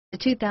The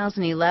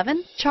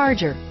 2011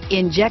 Charger.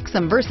 Inject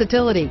some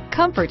versatility,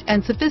 comfort,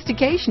 and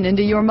sophistication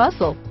into your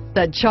muscle.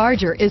 The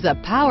Charger is a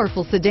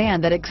powerful sedan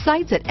that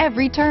excites at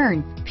every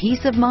turn.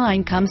 Peace of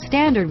mind comes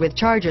standard with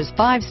Charger's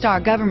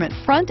 5-star government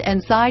front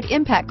and side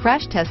impact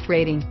crash test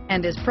rating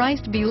and is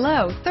priced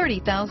below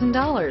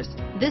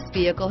 $30,000. This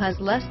vehicle has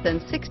less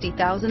than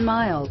 60,000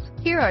 miles.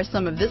 Here are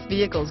some of this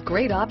vehicle's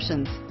great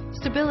options: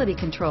 stability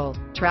control,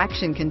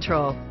 traction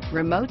control,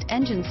 remote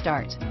engine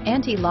start,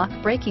 anti-lock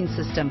braking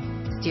system,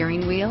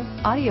 steering wheel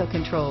audio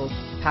controls,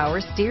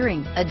 power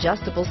steering,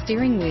 adjustable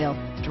steering wheel,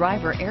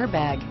 driver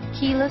airbag,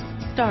 keyless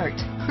start,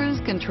 cruise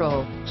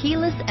control,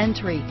 keyless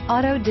entry,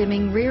 auto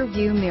dimming rear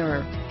view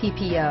mirror,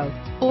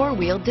 PPO,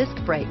 4-wheel disc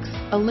brakes,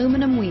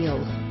 aluminum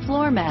wheels,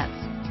 floor mats,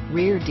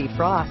 rear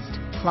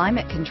defrost,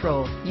 climate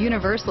control,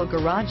 universal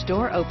garage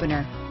door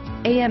opener,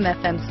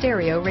 AM/FM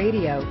stereo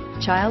radio,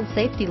 child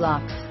safety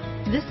locks.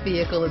 This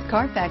vehicle is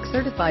Carfax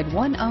certified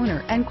one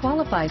owner and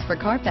qualifies for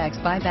Carfax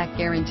buyback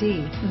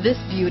guarantee. This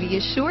beauty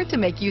is sure to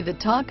make you the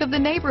talk of the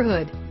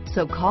neighborhood.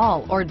 So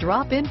call or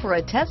drop in for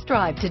a test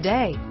drive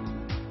today.